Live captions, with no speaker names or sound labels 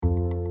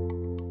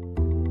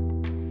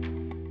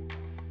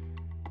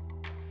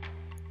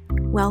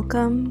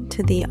Welcome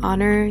to the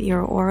Honor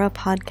Your Aura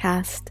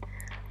podcast,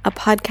 a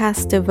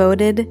podcast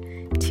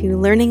devoted to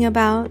learning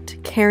about,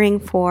 caring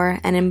for,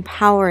 and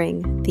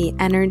empowering the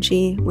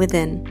energy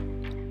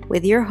within,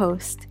 with your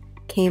host,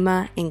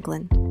 Kema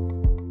England.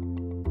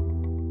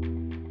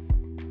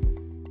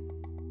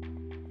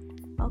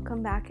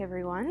 Welcome back,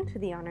 everyone, to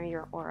the Honor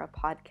Your Aura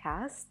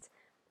podcast.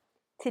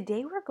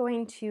 Today we're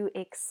going to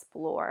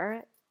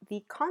explore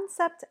the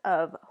concept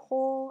of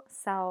whole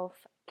self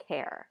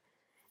care.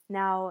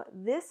 Now,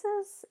 this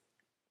is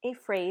a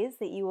phrase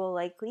that you will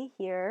likely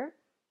hear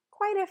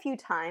quite a few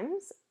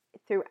times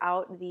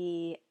throughout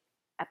the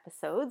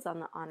episodes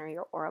on the Honor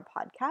Your Aura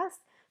podcast.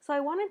 So I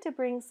wanted to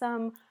bring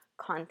some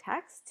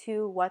context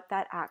to what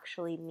that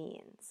actually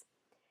means.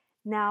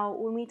 Now,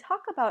 when we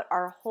talk about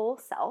our whole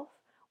self,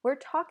 we're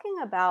talking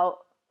about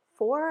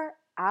four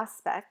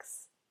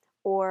aspects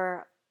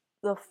or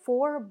the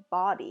four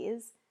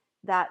bodies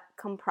that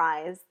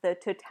comprise the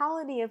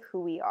totality of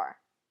who we are.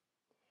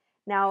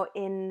 Now,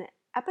 in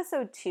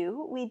episode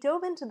 2, we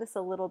dove into this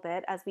a little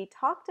bit as we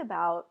talked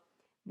about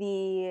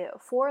the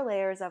four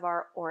layers of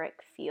our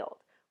auric field.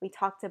 We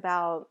talked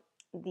about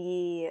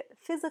the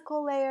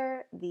physical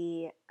layer,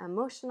 the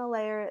emotional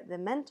layer, the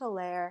mental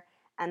layer,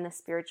 and the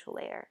spiritual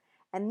layer.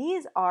 And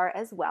these are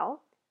as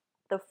well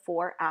the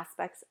four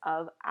aspects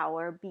of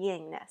our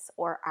beingness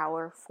or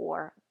our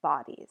four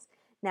bodies.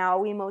 Now,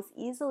 we most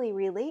easily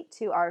relate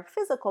to our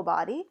physical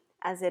body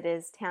as it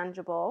is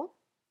tangible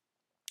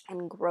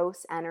and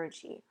gross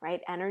energy,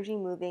 right? Energy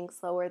moving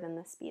slower than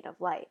the speed of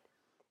light.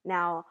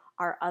 Now,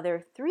 our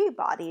other three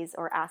bodies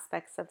or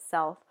aspects of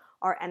self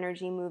are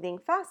energy moving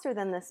faster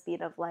than the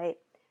speed of light,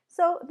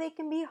 so they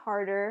can be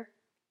harder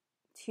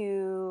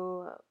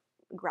to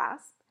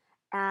grasp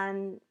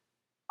and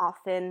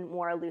often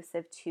more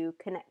elusive to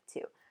connect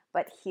to.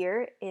 But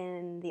here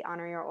in the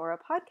Honor Your Aura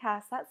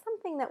podcast, that's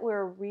something that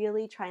we're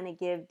really trying to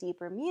give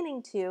deeper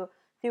meaning to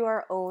through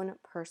our own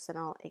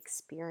personal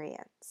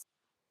experience.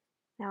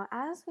 Now,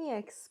 as we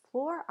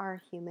explore our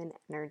human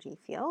energy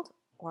field,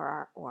 or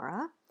our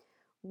aura,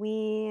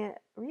 we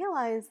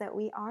realize that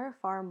we are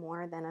far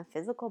more than a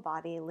physical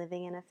body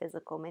living in a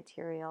physical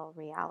material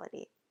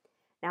reality.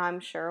 Now,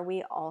 I'm sure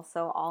we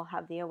also all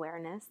have the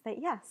awareness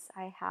that yes,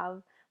 I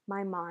have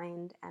my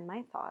mind and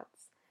my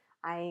thoughts.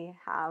 I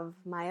have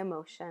my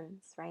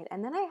emotions, right?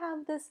 And then I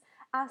have this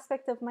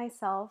aspect of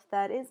myself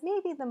that is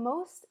maybe the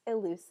most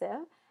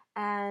elusive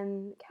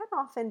and can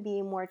often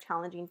be more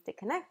challenging to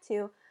connect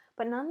to.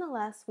 But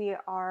nonetheless, we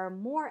are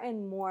more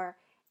and more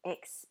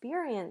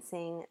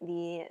experiencing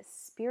the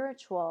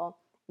spiritual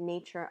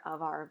nature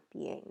of our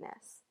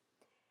beingness.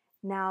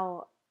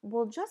 Now,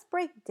 we'll just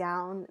break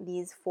down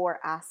these four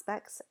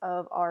aspects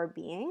of our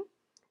being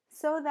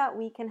so that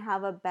we can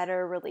have a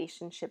better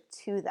relationship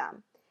to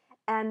them.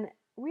 And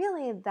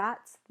really,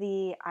 that's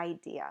the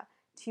idea,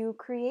 to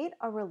create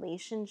a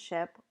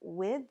relationship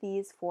with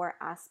these four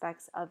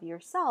aspects of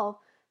yourself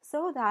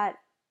so that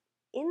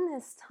in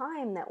this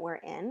time that we're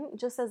in,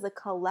 just as a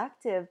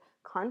collective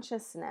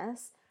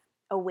consciousness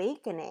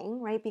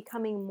awakening, right,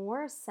 becoming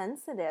more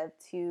sensitive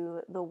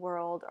to the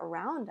world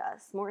around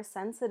us, more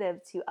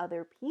sensitive to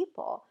other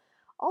people,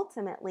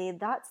 ultimately,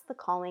 that's the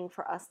calling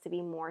for us to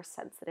be more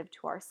sensitive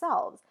to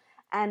ourselves.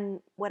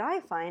 And what I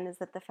find is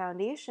that the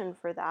foundation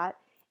for that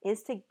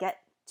is to get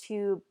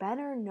to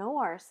better know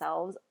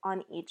ourselves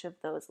on each of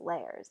those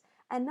layers.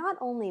 And not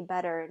only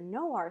better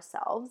know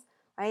ourselves,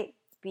 right,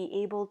 be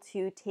able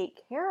to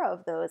take care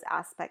of those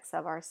aspects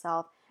of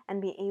ourselves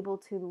and be able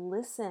to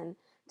listen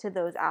to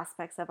those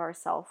aspects of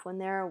ourselves when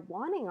they're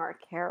wanting our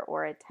care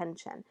or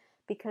attention,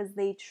 because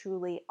they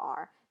truly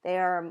are. They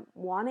are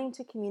wanting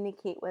to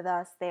communicate with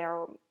us, they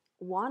are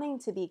wanting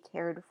to be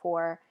cared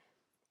for,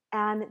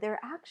 and they're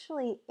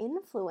actually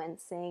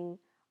influencing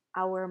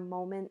our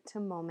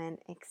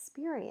moment-to-moment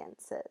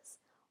experiences,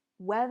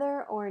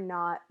 whether or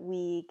not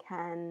we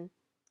can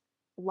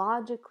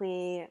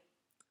logically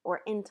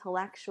or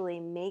intellectually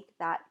make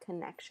that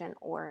connection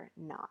or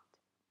not.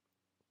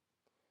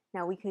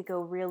 Now, we could go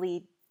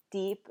really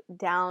deep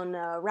down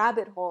a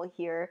rabbit hole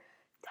here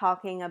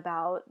talking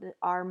about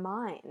our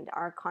mind,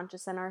 our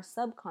conscious and our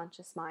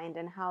subconscious mind,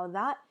 and how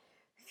that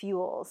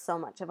fuels so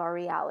much of our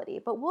reality.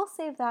 But we'll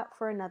save that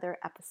for another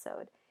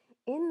episode.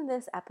 In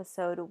this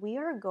episode, we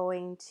are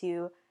going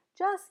to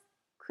just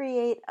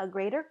create a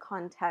greater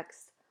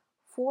context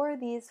for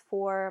these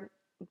four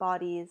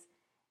bodies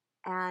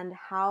and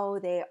how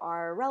they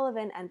are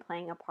relevant and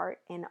playing a part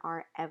in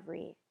our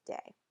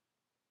everyday.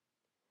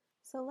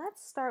 So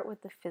let's start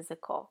with the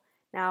physical.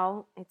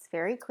 Now, it's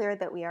very clear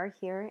that we are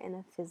here in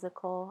a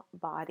physical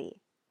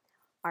body.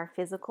 Our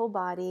physical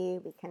body,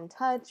 we can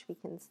touch, we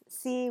can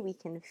see, we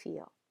can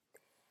feel.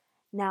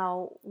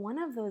 Now,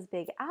 one of those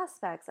big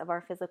aspects of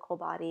our physical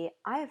body,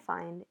 I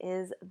find,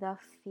 is the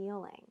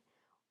feeling.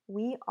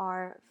 We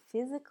are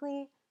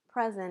physically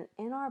present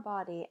in our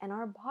body, and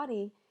our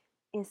body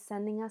is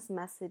sending us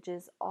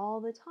messages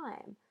all the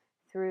time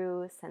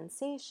through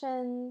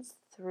sensations,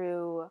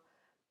 through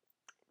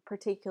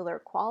particular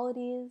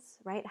qualities,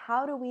 right?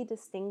 How do we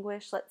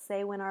distinguish, let's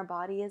say, when our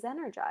body is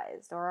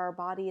energized or our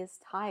body is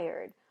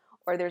tired,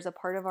 or there's a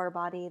part of our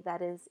body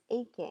that is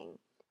aching,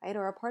 right?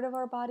 Or a part of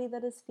our body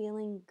that is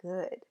feeling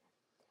good.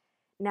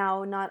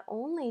 Now, not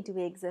only do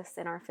we exist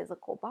in our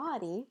physical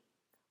body,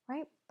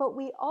 right? But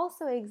we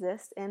also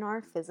exist in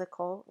our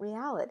physical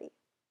reality.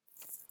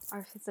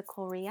 Our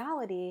physical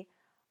reality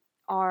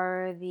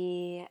are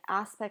the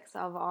aspects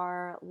of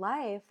our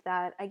life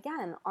that,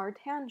 again, are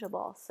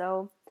tangible.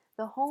 So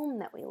the home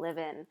that we live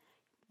in,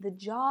 the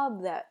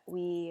job that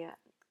we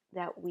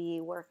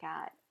work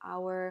at,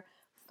 our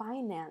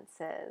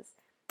finances,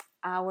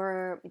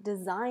 our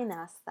design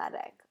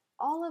aesthetic,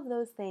 all of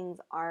those things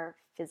are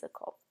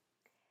physical.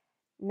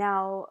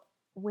 Now,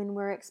 when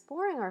we're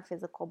exploring our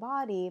physical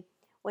body,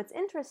 what's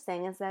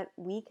interesting is that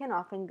we can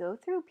often go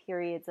through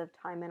periods of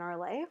time in our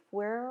life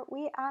where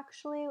we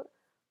actually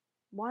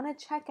want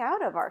to check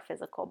out of our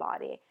physical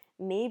body.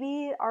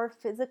 Maybe our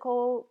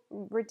physical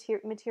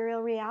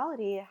material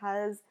reality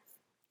has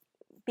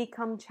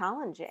become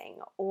challenging,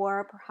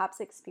 or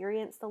perhaps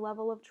experienced a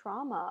level of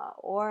trauma,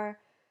 or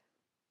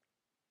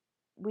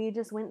we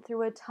just went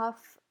through a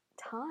tough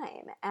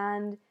time,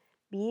 and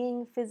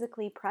being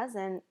physically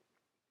present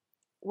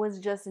was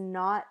just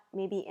not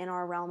maybe in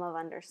our realm of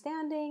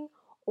understanding,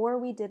 or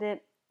we did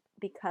it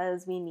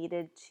because we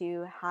needed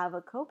to have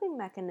a coping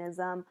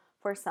mechanism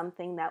for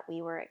something that we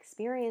were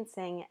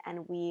experiencing,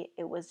 and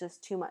it was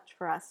just too much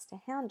for us to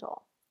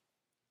handle.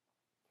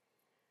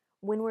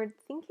 When we're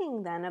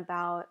thinking then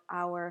about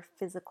our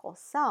physical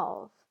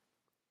self,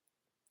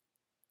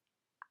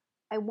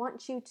 I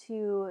want you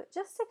to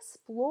just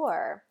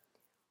explore,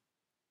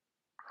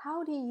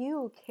 how do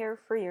you care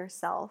for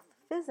yourself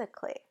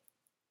physically?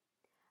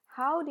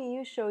 How do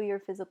you show your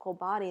physical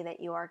body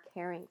that you are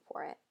caring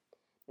for it?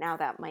 Now,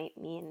 that might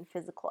mean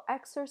physical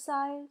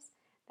exercise,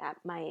 that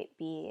might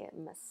be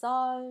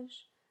massage,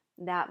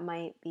 that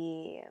might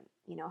be,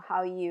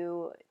 how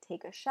you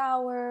take a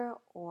shower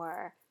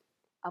or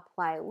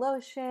apply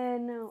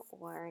lotion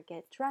or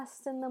get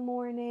dressed in the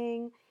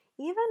morning.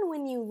 Even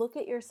when you look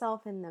at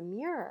yourself in the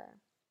mirror,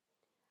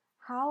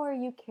 how are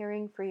you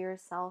caring for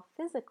yourself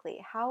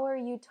physically? How are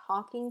you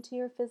talking to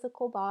your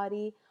physical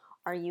body?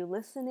 Are you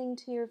listening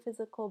to your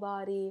physical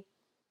body?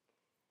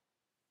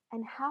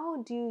 And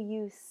how do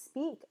you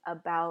speak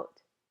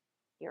about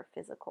your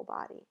physical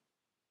body?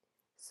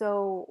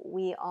 So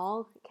we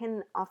all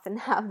can often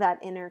have that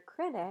inner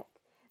critic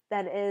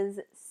that is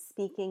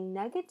speaking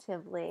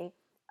negatively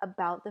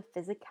about the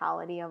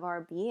physicality of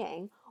our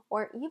being,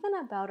 or even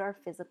about our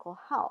physical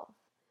health.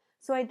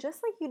 So I'd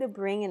just like you to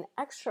bring an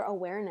extra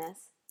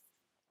awareness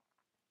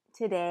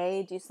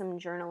today, do some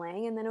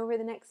journaling, and then over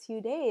the next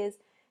few days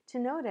to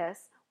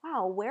notice,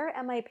 wow, where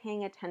am I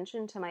paying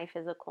attention to my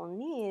physical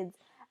needs?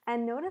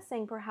 And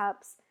noticing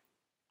perhaps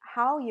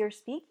how you're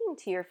speaking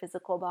to your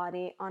physical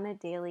body on a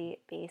daily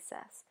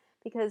basis.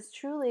 Because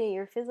truly,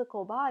 your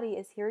physical body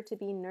is here to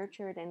be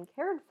nurtured and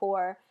cared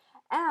for,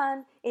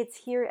 and it's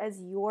here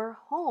as your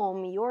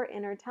home, your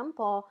inner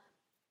temple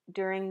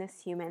during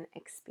this human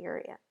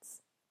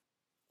experience.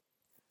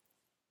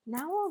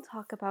 Now we'll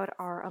talk about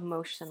our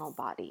emotional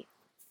body.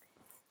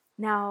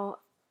 Now,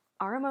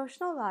 our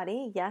emotional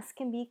body, yes,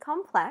 can be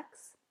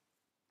complex,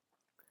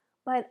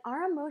 but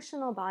our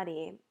emotional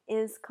body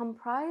is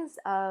comprised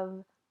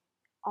of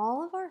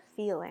all of our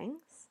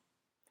feelings,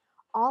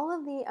 all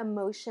of the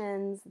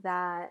emotions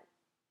that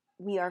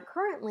we are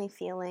currently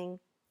feeling,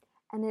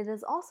 and it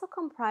is also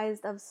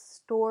comprised of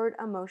stored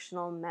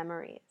emotional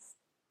memories.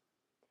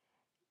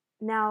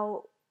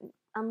 Now,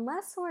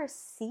 unless we're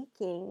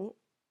seeking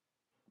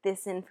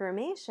this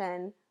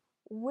information,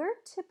 we're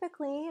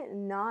typically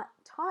not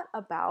taught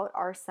about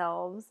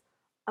ourselves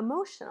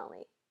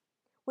emotionally,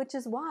 which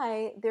is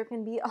why there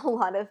can be a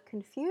lot of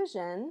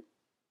confusion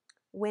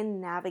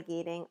when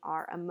navigating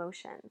our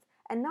emotions.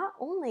 And not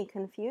only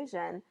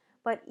confusion,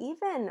 but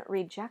even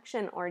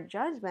rejection or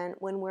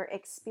judgment when we're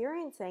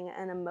experiencing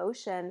an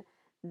emotion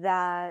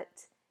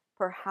that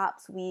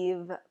perhaps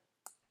we've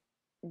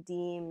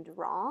deemed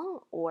wrong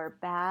or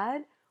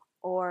bad,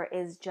 or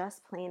is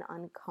just plain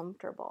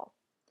uncomfortable.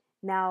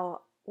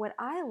 Now, what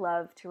I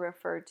love to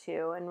refer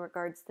to in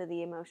regards to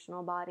the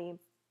emotional body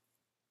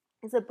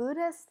is a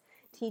Buddhist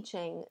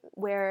teaching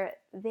where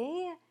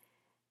they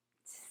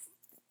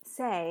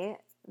say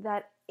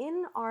that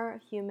in our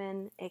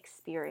human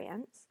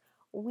experience,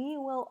 we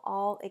will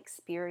all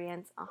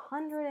experience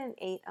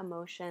 108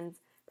 emotions,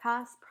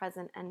 past,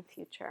 present, and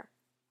future.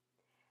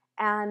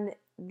 And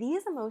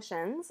these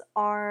emotions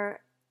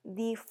are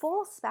the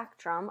full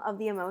spectrum of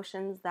the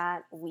emotions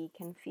that we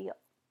can feel,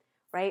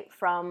 right?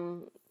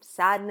 From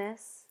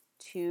sadness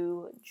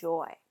to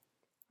joy,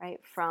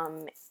 right?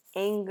 From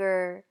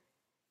anger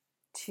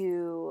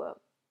to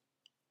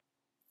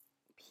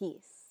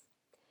peace.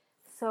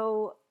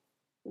 So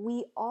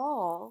we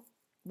all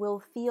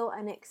will feel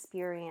and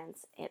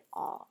experience it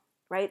all,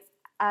 right?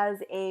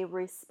 As a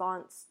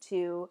response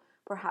to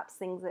perhaps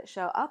things that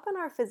show up in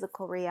our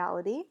physical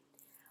reality,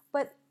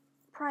 but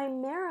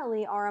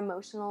primarily our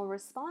emotional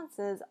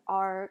responses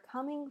are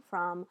coming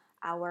from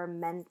our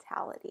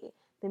mentality,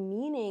 the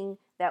meaning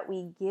that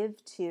we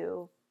give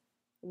to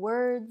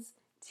words,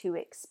 to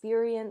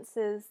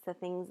experiences, to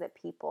things that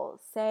people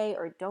say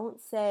or don't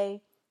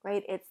say,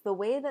 right? It's the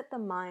way that the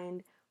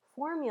mind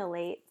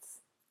formulates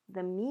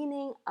the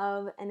meaning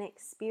of an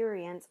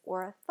experience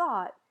or a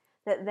thought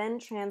that then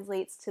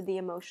translates to the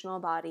emotional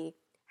body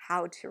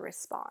how to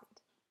respond.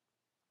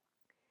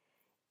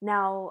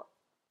 Now,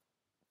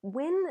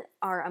 when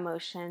our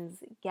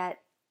emotions get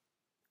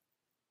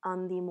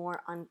on the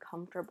more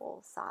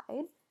uncomfortable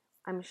side,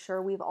 I'm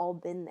sure we've all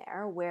been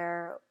there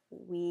where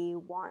we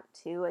want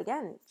to,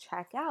 again,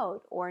 check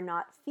out or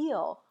not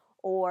feel,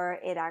 or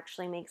it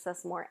actually makes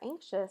us more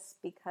anxious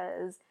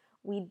because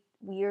we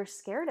are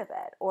scared of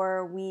it,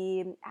 or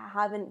we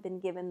haven't been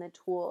given the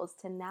tools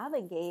to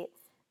navigate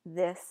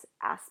this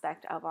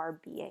aspect of our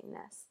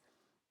beingness.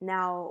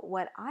 Now,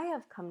 what I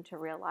have come to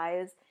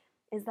realize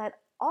is that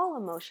all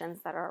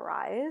emotions that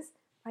arise,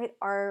 right,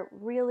 are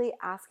really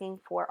asking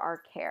for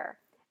our care.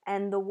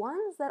 And the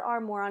ones that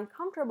are more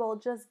uncomfortable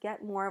just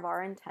get more of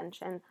our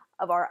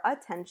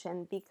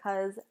attention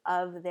because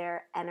of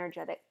their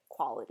energetic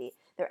quality.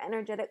 Their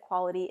energetic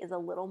quality is a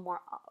little more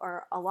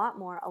or a lot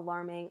more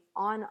alarming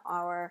on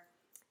our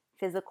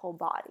physical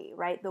body,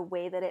 right? The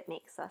way that it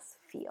makes us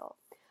feel.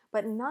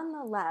 But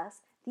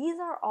nonetheless, these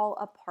are all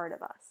a part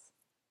of us.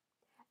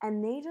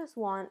 And they just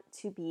want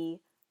to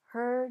be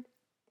heard.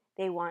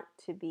 They want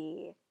to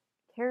be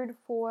cared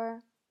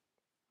for,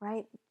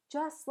 right?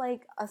 Just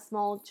like a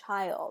small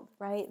child,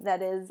 right,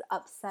 that is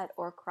upset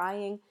or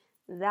crying,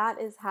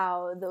 that is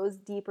how those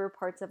deeper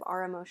parts of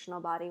our emotional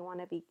body want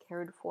to be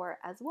cared for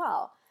as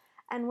well.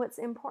 And what's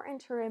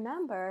important to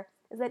remember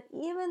is that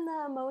even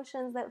the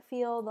emotions that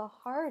feel the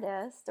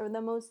hardest or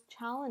the most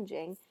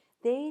challenging,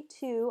 they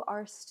too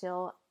are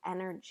still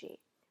energy,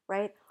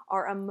 right?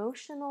 Our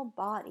emotional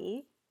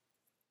body,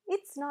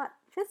 it's not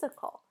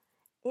physical.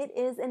 It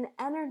is an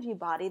energy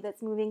body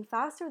that's moving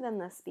faster than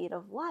the speed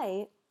of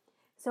light.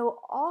 So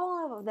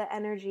all of the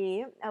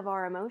energy of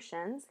our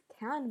emotions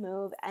can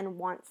move and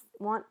want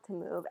to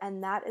move,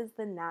 and that is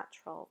the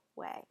natural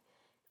way.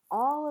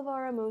 All of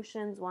our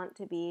emotions want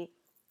to be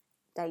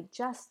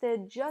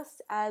digested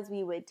just as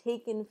we would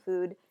take in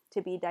food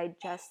to be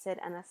digested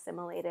and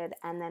assimilated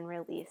and then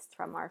released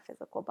from our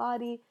physical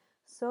body.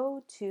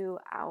 So too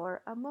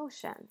our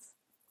emotions.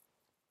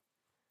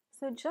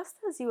 So just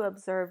as you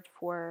observed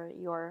for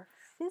your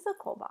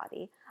physical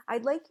body,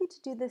 I'd like you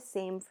to do the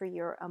same for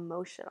your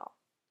emotional.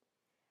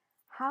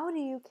 How do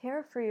you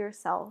care for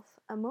yourself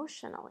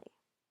emotionally?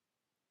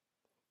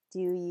 Do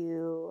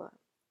you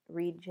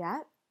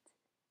reject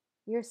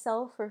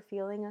yourself for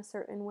feeling a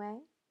certain way?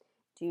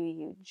 Do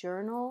you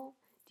journal?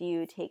 Do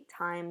you take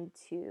time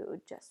to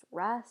just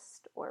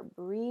rest or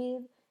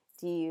breathe?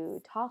 Do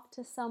you talk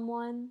to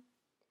someone?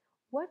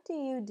 What do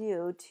you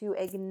do to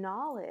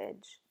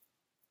acknowledge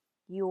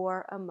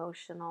your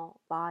emotional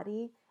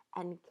body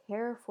and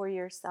care for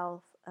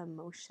yourself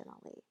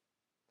emotionally?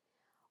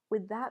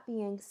 With that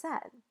being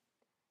said,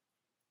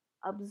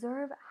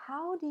 observe,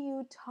 how do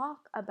you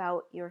talk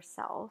about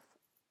yourself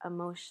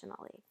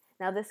emotionally?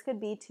 Now, this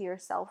could be to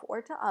yourself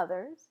or to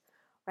others,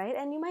 right?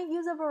 And you might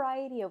use a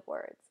variety of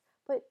words,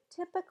 but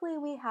typically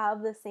we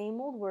have the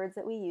same old words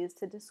that we use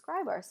to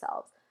describe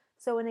ourselves.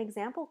 So an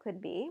example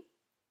could be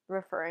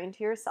referring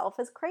to yourself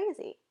as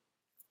crazy.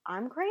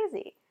 I'm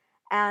crazy.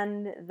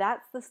 And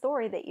that's the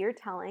story that you're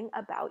telling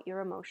about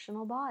your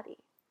emotional body.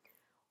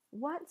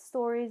 What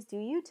stories do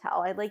you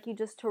tell? I'd like you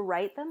just to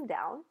write them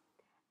down.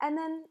 And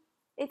then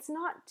it's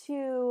not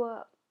to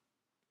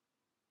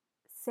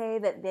say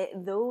that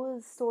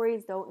those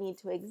stories don't need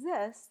to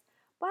exist,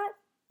 but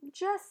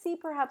just see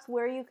perhaps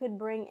where you could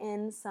bring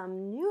in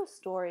some new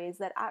stories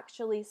that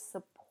actually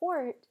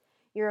support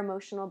your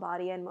emotional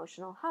body and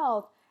emotional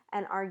health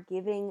and are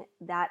giving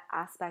that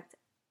aspect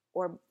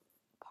or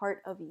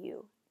part of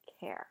you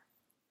care.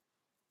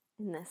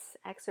 In this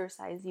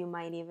exercise, you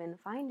might even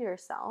find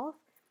yourself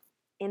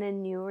in a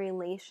new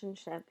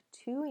relationship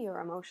to your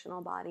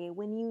emotional body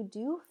when you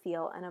do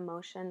feel an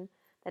emotion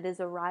that is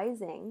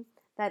arising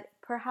that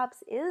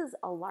perhaps is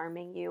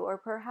alarming you or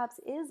perhaps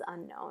is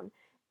unknown,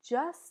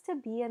 just to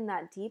be in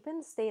that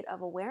deepened state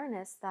of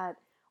awareness that,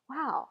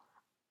 wow,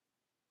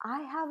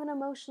 I have an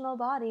emotional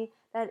body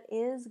that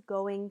is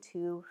going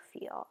to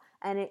feel,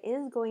 and it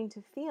is going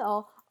to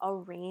feel a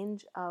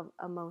range of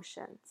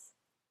emotions.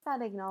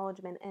 That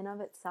acknowledgement in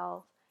of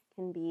itself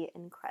can be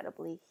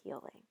incredibly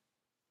healing.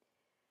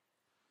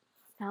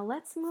 Now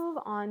let's move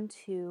on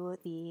to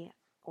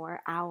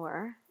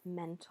our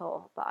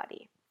mental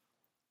body.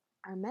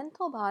 Our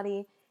mental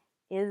body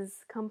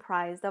is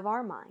comprised of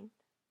our mind,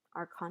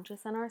 our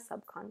conscious and our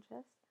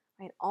subconscious,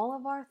 right? All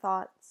of our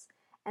thoughts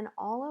and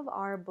all of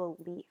our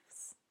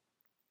beliefs.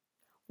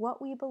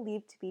 What we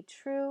believe to be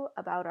true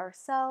about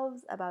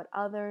ourselves, about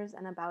others,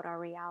 and about our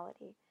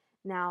reality.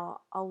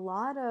 Now, a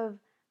lot of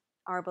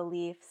our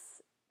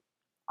beliefs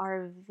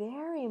are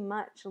very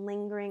much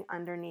lingering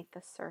underneath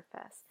the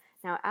surface.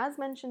 Now, as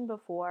mentioned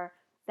before,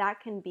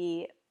 that can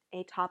be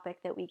a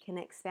topic that we can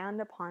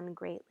expand upon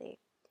greatly.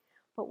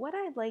 But what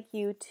I'd like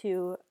you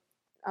to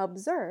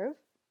observe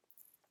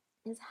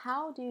is,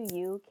 how do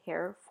you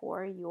care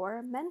for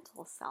your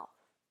mental self?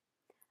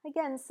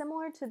 Again,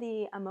 similar to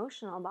the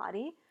emotional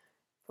body,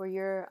 for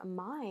your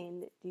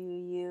mind, do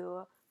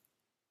you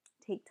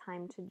take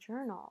time to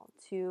journal,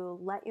 to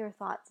let your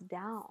thoughts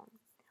down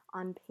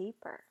on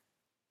paper?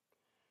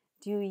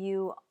 Do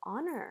you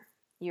honor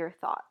your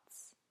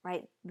thoughts,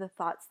 right? The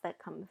thoughts that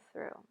come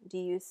through. Do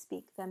you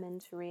speak them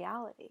into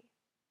reality?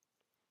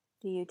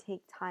 Do you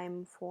take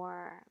time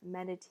for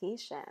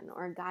meditation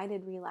or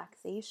guided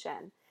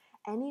relaxation?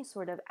 Any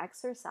sort of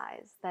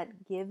exercise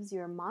that gives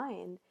your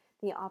mind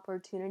the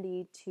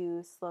opportunity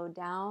to slow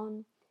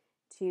down,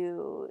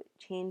 to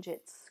change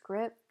its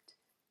script?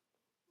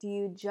 Do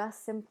you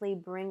just simply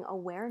bring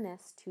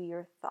awareness to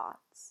your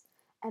thoughts?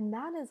 And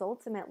that is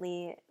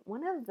ultimately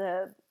one of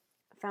the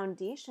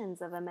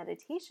foundations of a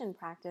meditation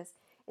practice,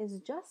 is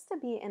just to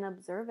be in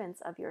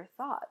observance of your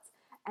thoughts.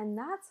 And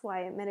that's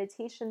why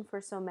meditation for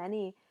so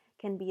many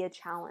can be a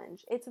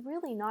challenge. It's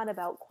really not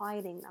about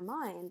quieting the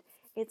mind.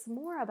 It's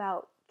more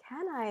about,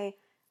 can I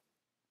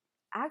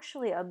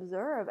actually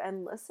observe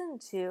and listen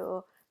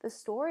to the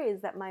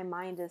stories that my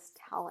mind is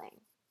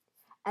telling?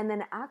 And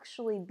then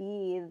actually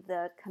be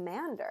the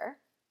commander,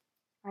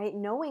 right?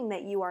 Knowing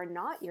that you are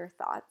not your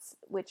thoughts,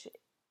 which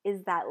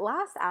is that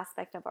last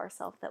aspect of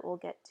ourself that we'll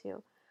get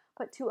to,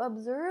 but to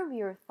observe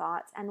your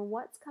thoughts and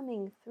what's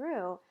coming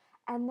through,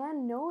 and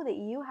then know that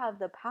you have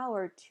the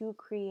power to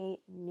create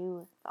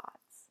new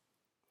thoughts.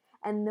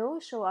 And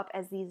those show up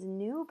as these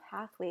new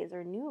pathways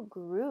or new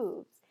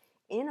grooves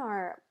in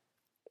our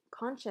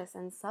conscious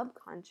and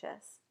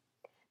subconscious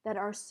that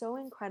are so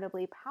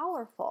incredibly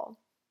powerful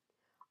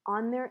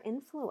on their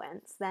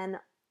influence than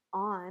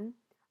on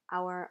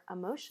our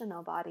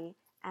emotional body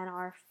and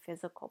our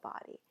physical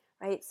body,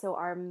 right? So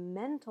our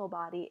mental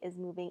body is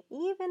moving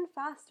even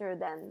faster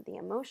than the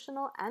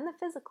emotional and the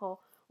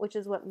physical, which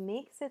is what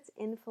makes its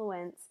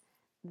influence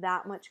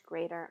that much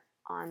greater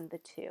on the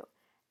two.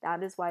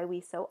 That is why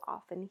we so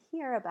often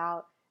hear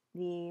about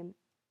the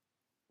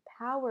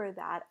power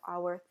that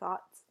our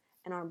thoughts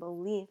and our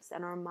beliefs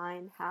and our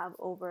mind have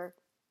over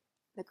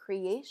the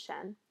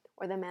creation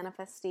or the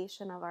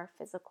manifestation of our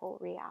physical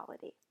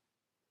reality.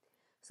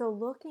 So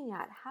looking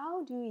at,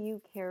 how do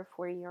you care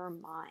for your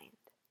mind?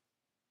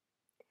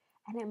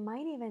 And it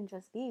might even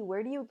just be,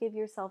 where do you give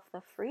yourself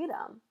the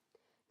freedom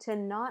to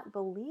not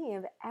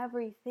believe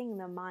everything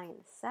the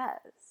mind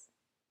says?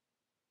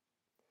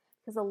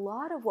 Because a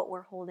lot of what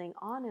we're holding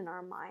on in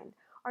our mind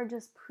are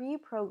just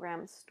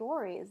pre-programmed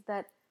stories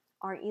that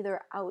are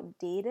either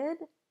outdated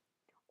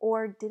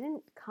or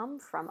didn't come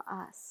from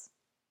us.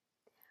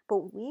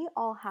 But we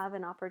all have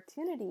an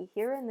opportunity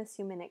here in this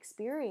human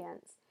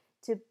experience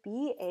to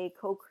be a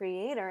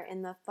co-creator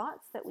in the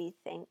thoughts that we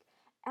think,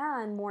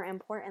 and more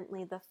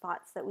importantly, the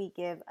thoughts that we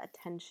give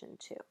attention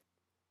to.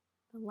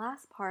 The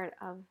last part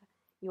of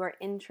your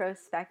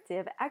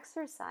introspective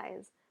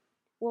exercise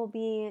will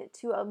be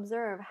to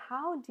observe,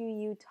 how do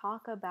you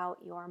talk about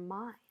your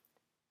mind?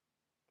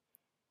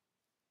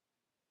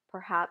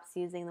 Perhaps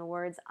using the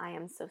words, I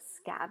am so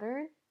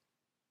scattered,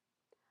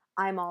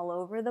 I'm all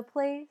over the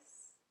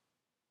place,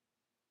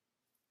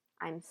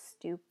 I'm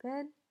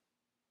stupid.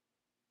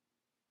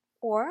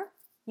 Or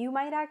you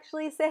might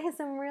actually say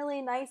some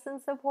really nice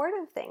and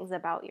supportive things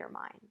about your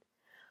mind.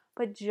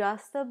 But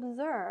just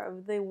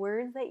observe the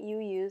words that you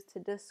use to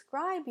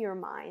describe your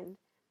mind,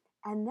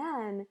 and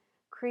then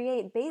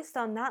create, based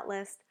on that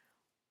list,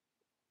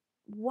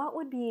 what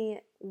would be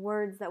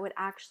words that would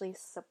actually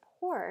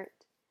support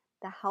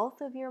the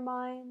health of your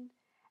mind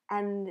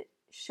and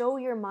show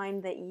your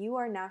mind that you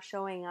are now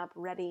showing up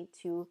ready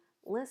to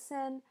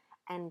listen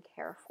and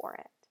care for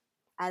it,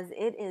 as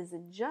it is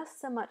just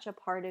so much a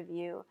part of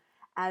you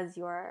as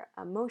your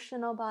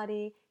emotional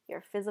body,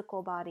 your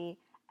physical body,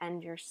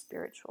 and your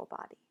spiritual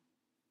body.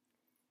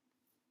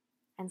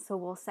 And so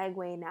we'll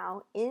segue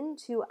now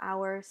into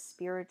our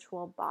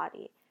spiritual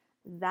body.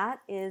 That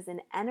is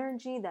an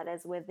energy that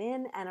is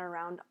within and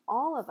around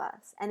all of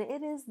us, and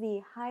it is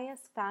the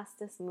highest,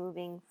 fastest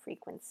moving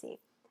frequency,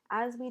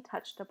 as we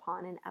touched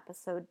upon in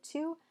episode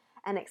 2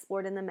 and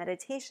explored in the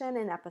meditation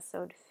in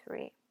episode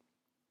 3.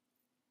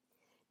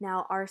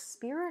 Now, our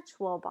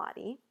spiritual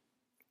body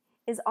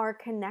is our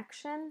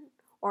connection,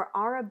 or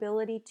our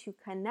ability to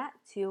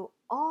connect to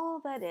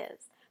all that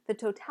is, the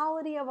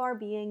totality of our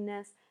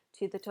beingness,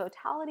 to the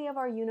totality of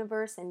our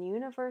universe and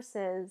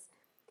universes.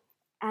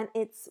 And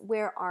it's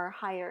where our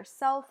higher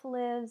self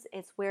lives.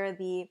 It's where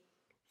the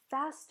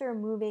faster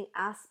moving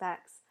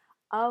aspects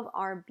of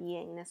our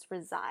beingness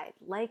reside,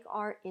 like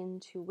our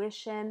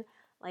intuition,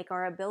 like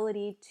our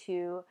ability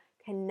to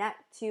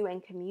connect to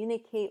and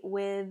communicate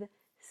with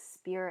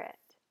spirit,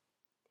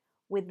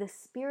 with the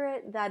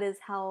spirit that is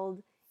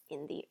held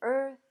in the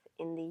earth,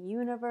 in the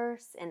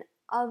universe, in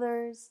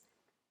others,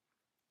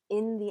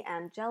 in the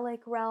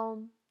angelic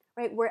realm,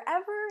 right?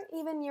 Wherever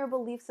even your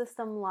belief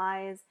system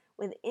lies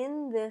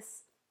within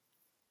this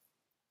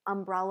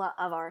umbrella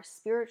of our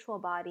spiritual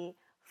body,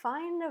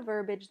 find a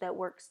verbiage that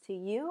works to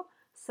you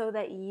so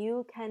that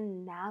you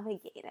can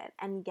navigate it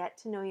and get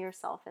to know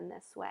yourself in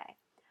this way.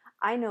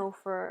 I know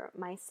for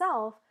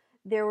myself,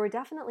 there were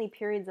definitely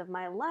periods of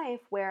my life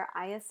where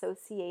I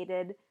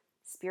associated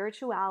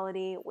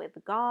spirituality with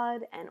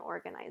God and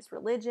organized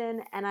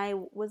religion, and I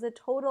was a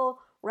total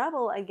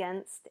rebel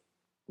against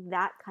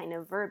that kind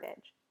of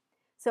verbiage.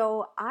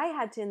 So I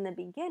had to, in the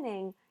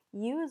beginning,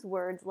 use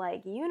words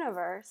like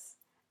universe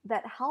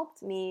that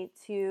helped me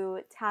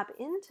to tap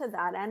into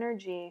that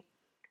energy,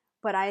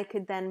 but I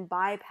could then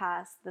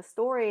bypass the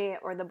story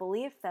or the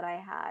belief that I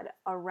had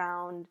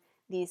around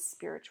these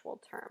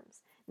spiritual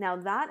terms. Now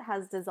that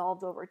has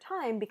dissolved over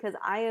time because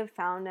I have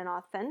found an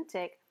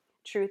authentic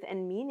truth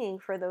and meaning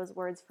for those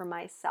words for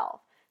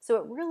myself. So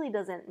it really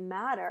doesn't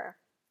matter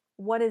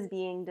what is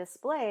being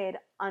displayed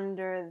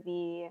under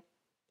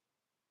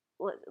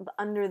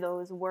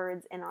those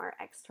words in our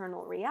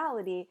external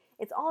reality.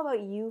 It's all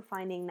about you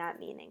finding that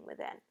meaning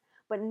within.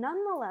 But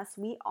nonetheless,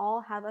 we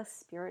all have a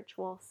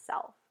spiritual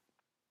self.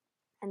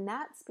 And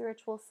that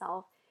spiritual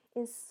self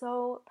is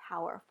so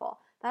powerful.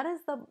 That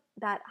is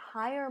that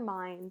higher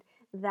mind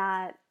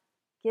that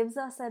gives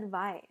us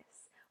advice,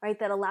 right?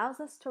 That allows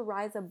us to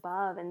rise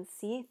above and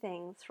see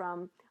things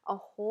from a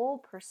whole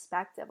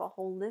perspective, a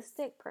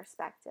holistic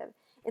perspective.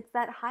 It's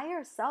that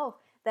higher self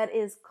that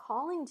is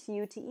calling to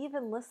you to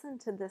even listen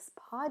to this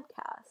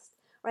podcast,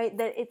 right?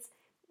 That it's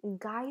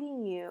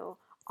guiding you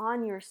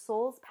on your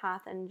soul's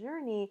path and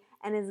journey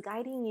and is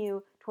guiding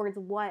you towards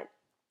what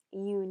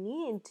you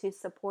need to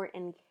support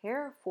and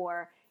care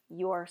for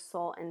your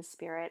soul and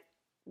spirit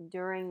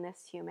during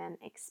this human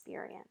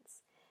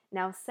experience.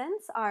 Now,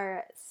 since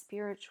our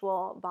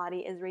spiritual body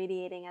is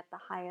radiating at the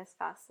highest,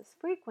 fastest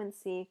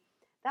frequency,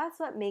 that's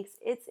what makes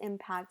its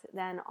impact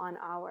then on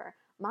our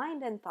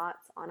mind and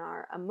thoughts, on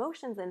our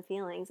emotions and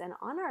feelings, and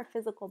on our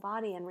physical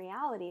body and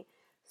reality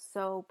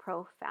so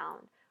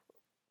profound.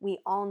 We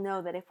all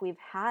know that if we've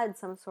had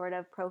some sort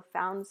of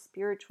profound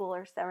spiritual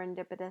or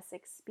serendipitous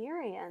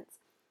experience,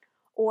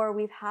 or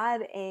we've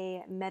had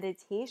a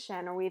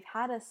meditation, or we've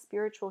had a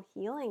spiritual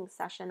healing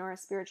session or a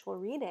spiritual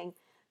reading,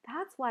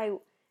 that's why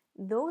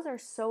those are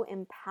so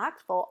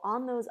impactful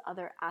on those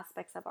other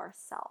aspects of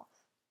ourself.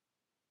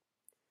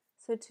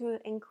 So to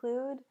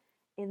include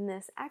in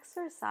this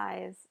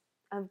exercise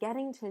of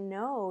getting to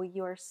know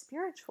your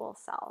spiritual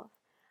self,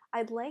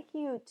 I'd like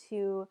you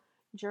to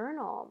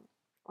journal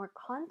or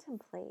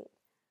contemplate,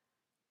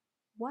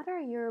 what are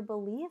your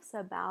beliefs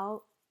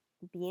about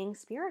being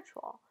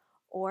spiritual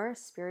or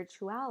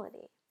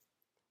spirituality?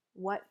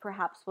 What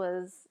perhaps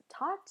was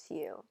taught to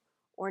you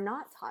or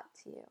not taught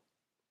to you?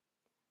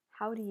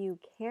 How do you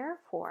care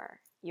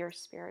for your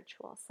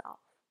spiritual self?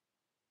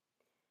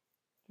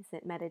 Is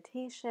it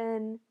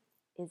meditation?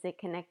 Is it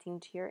connecting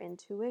to your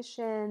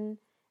intuition,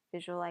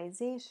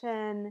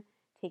 visualization,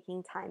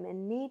 taking time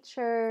in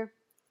nature,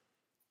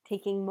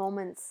 taking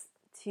moments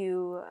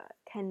to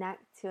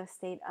connect to a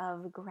state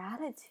of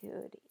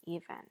gratitude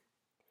even?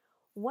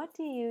 What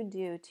do you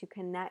do to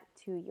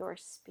connect to your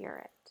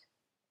spirit?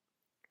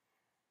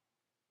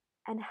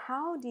 And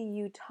how do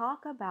you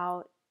talk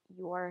about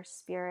your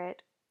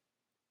spirit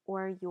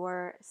or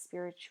your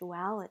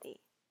spirituality?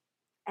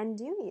 And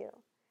do you?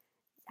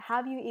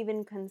 Have you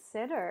even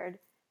considered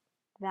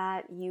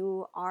that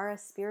you are a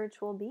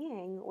spiritual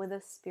being with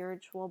a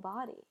spiritual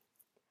body?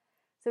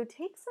 So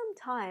take some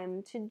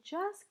time to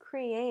just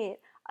create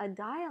a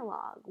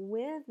dialogue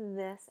with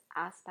this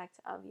aspect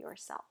of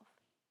yourself.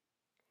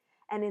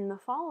 And in the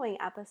following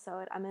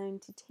episode, I'm going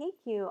to take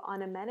you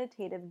on a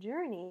meditative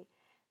journey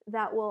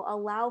that will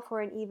allow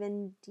for an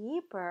even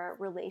deeper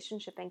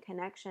relationship and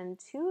connection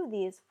to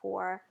these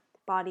 4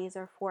 bodies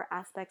or 4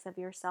 aspects of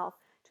yourself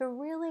to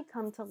really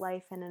come to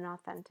life in an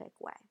authentic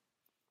way.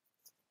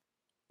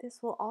 This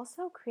will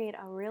also create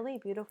a really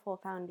beautiful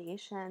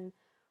foundation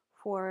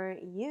for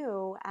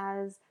you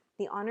as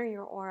the Honor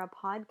Your Aura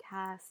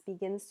podcast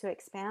begins to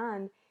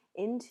expand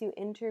into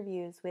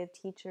interviews with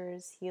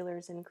teachers,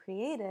 healers, and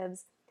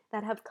creatives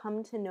that have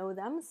come to know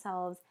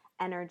themselves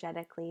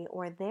energetically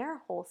or their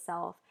whole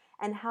self,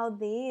 and how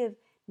they've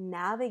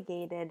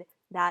navigated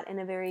that in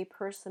a very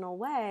personal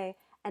way,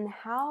 and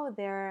how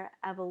their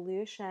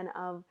evolution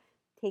of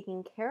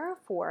taking care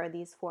for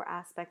these 4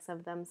 aspects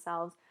of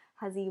themselves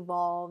has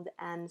evolved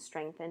and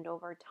strengthened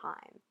over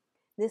time.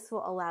 This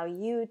will allow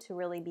you to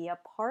really be a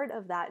part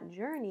of that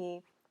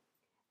journey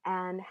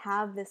and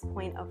have this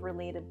point of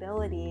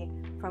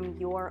relatability from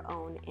your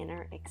own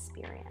inner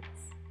experience.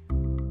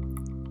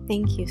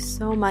 Thank you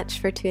so much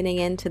for tuning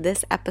in to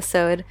this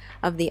episode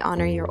of the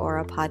Honor Your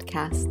Aura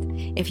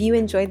podcast. If you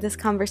enjoyed this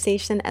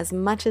conversation as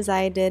much as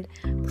I did,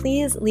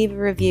 please leave a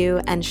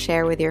review and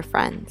share with your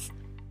friends,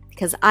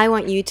 because I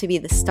want you to be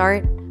the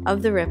start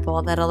of the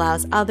ripple that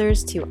allows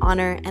others to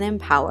honor and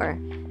empower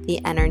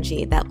the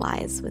energy that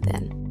lies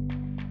within.